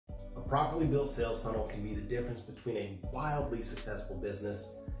properly built sales funnel can be the difference between a wildly successful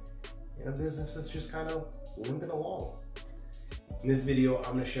business and a business that's just kind of limping along. In this video,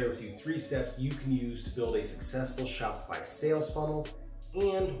 I'm going to share with you 3 steps you can use to build a successful Shopify sales funnel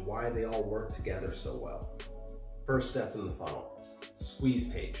and why they all work together so well. First step in the funnel,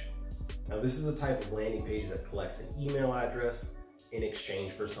 squeeze page. Now this is a type of landing page that collects an email address in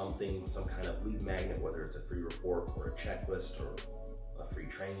exchange for something, some kind of lead magnet, whether it's a free report or a checklist or a free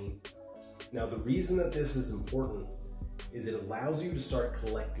training. Now the reason that this is important is it allows you to start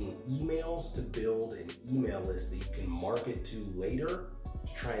collecting emails to build an email list that you can market to later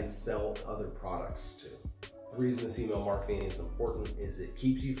to try and sell other products to. The reason this email marketing is important is it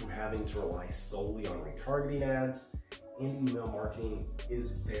keeps you from having to rely solely on retargeting ads, and email marketing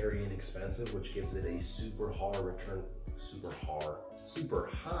is very inexpensive, which gives it a super high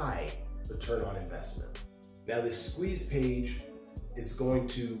return on investment. Now this squeeze page is going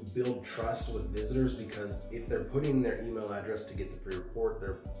to build trust with visitors because if they're putting their email address to get the free report,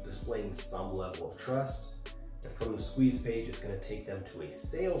 they're displaying some level of trust. And from the squeeze page, it's going to take them to a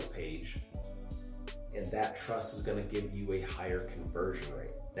sales page, and that trust is going to give you a higher conversion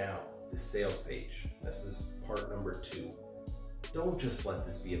rate. Now, the sales page, this is part number 2. Don't just let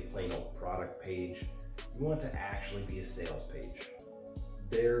this be a plain old product page. You want to actually be a sales page.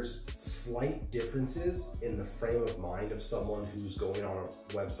 There's slight differences in the frame of mind of someone who's going on a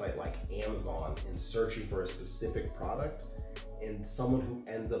website like Amazon and searching for a specific product and someone who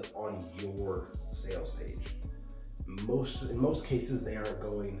ends up on your sales page. In most cases, they aren't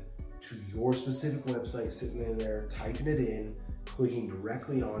going to your specific website, sitting in there, typing it in, clicking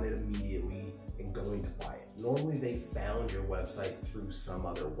directly on it immediately, and going to buy it. Normally, they found your website through some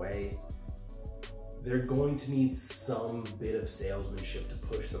other way. They're going to need some bit of salesmanship to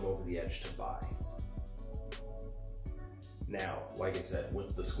push them over the edge to buy. Now, like I said,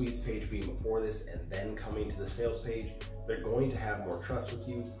 with the squeeze page being before this and then coming to the sales page, they're going to have more trust with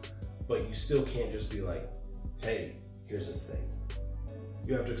you, but you still can't just be like, hey, here's this thing.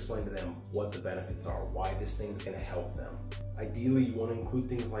 You have to explain to them what the benefits are, why this thing's going to help them. Ideally, you want to include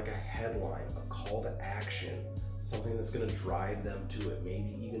things like a headline, a call to action, something that's going to drive them to it,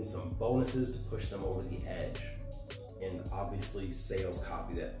 maybe even some bonuses to push them over the edge. And obviously sales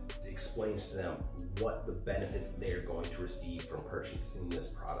copy that explains to them what the benefits they're going to receive from purchasing this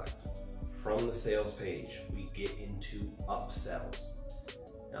product. From the sales page, we get into upsells.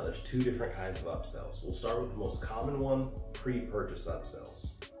 Now there's 2 different kinds of upsells. We'll start with the most common one, pre-purchase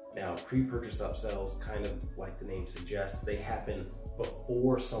upsells. Now, pre-purchase upsells, kind of like the name suggests, they happen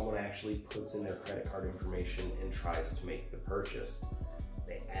before someone actually puts in their credit card information and tries to make the purchase.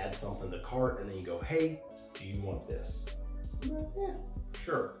 They add something to cart and then you go, hey, do you want this? Yeah,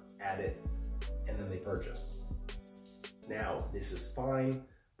 sure, add it, and then they purchase. Now, this is fine,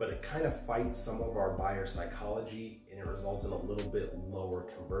 but it kind of fights some of our buyer psychology and it results in a little bit lower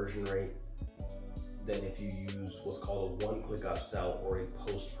conversion rate than if you use what's called a one-click upsell or a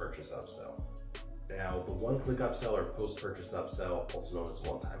post-purchase upsell. Now, the one-click upsell or post-purchase upsell, also known as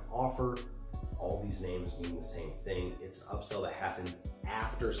one-time offer, all these names mean the same thing. It's an upsell that happens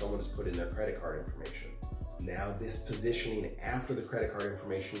after someone's put in their credit card information. Now, this positioning after the credit card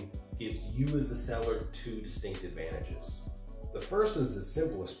information gives you as the seller 2 distinct advantages. The first is the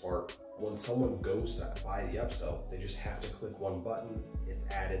simplest part. When someone goes to buy the upsell, they just have to click one button, it's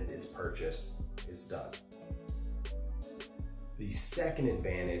added, it's purchased, it's done. The second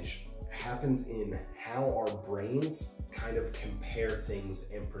advantage happens in how our brains kind of compare things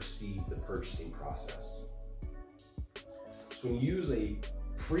and perceive the purchasing process. So when you use a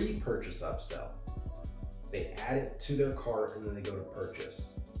pre-purchase upsell, they add it to their cart and then they go to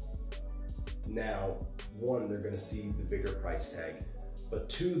purchase. Now, 1, they're going to see the bigger price tag, but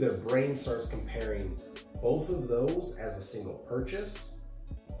 2, their brain starts comparing both of those as a single purchase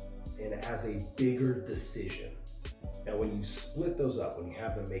and as a bigger decision. Now, when you split those up, when you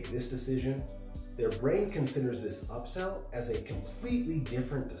have them make this decision, their brain considers this upsell as a completely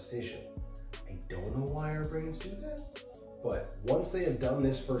different decision. I don't know why our brains do that, but once they have done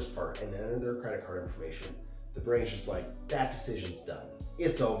this first part and enter their credit card information, the brain's just like, that decision's done.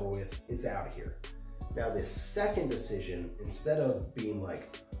 It's over with, it's out of here. Now this second decision, instead of being like,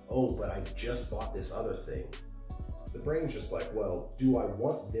 oh, but I just bought this other thing, the brain's just like, well, do I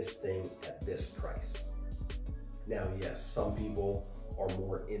want this thing at this price? Now, yes, some people are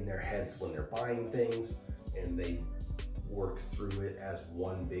more in their heads when they're buying things and they work through it as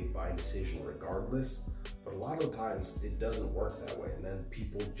one big buying decision regardless, but a lot of the times it doesn't work that way. And then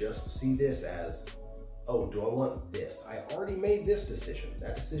people just see this as, oh, do I want this? I already made this decision.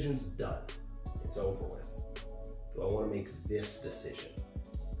 That decision's done. It's over with. Do I want to make this decision?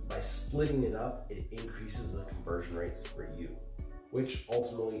 By splitting it up, it increases the conversion rates for you, which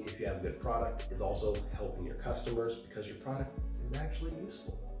ultimately, if you have a good product, is also helping your customers because your product is actually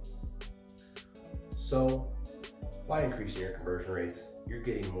useful. So by increasing your conversion rates, you're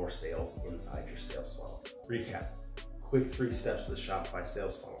getting more sales inside your sales funnel. Recap, quick 3 steps to the Shopify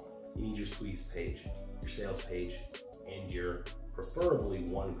sales funnel. You need your squeeze page, your sales page, and your preferably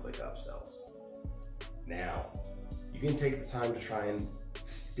one-click upsells. Now, you can take the time to try and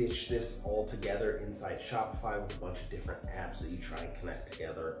stitch this all together inside Shopify with a bunch of different apps that you try and connect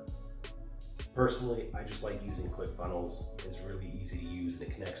together. Personally, I just like using ClickFunnels. It's really easy to use and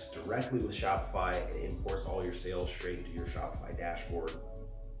it connects directly with Shopify and imports all your sales straight into your Shopify dashboard.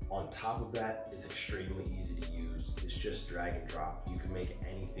 On top of that, it's extremely easy to use. It's just drag and drop. You can make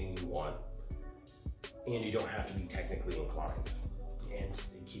anything you want and you don't have to be technically inclined, and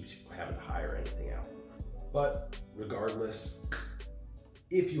it keeps you from having to hire anything out. But regardless,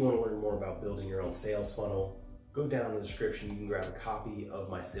 if you want to learn more about building your own sales funnel, go down in the description. You can grab a copy of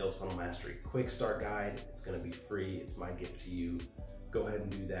my Sales Funnel Mastery Quick Start Guide. It's going to be free. It's my gift to you. Go ahead and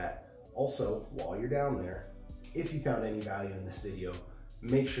do that. Also, while you're down there, if you found any value in this video,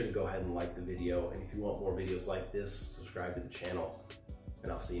 make sure to go ahead and like the video. And if you want more videos like this, subscribe to the channel.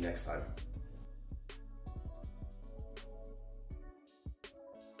 And I'll see you next time.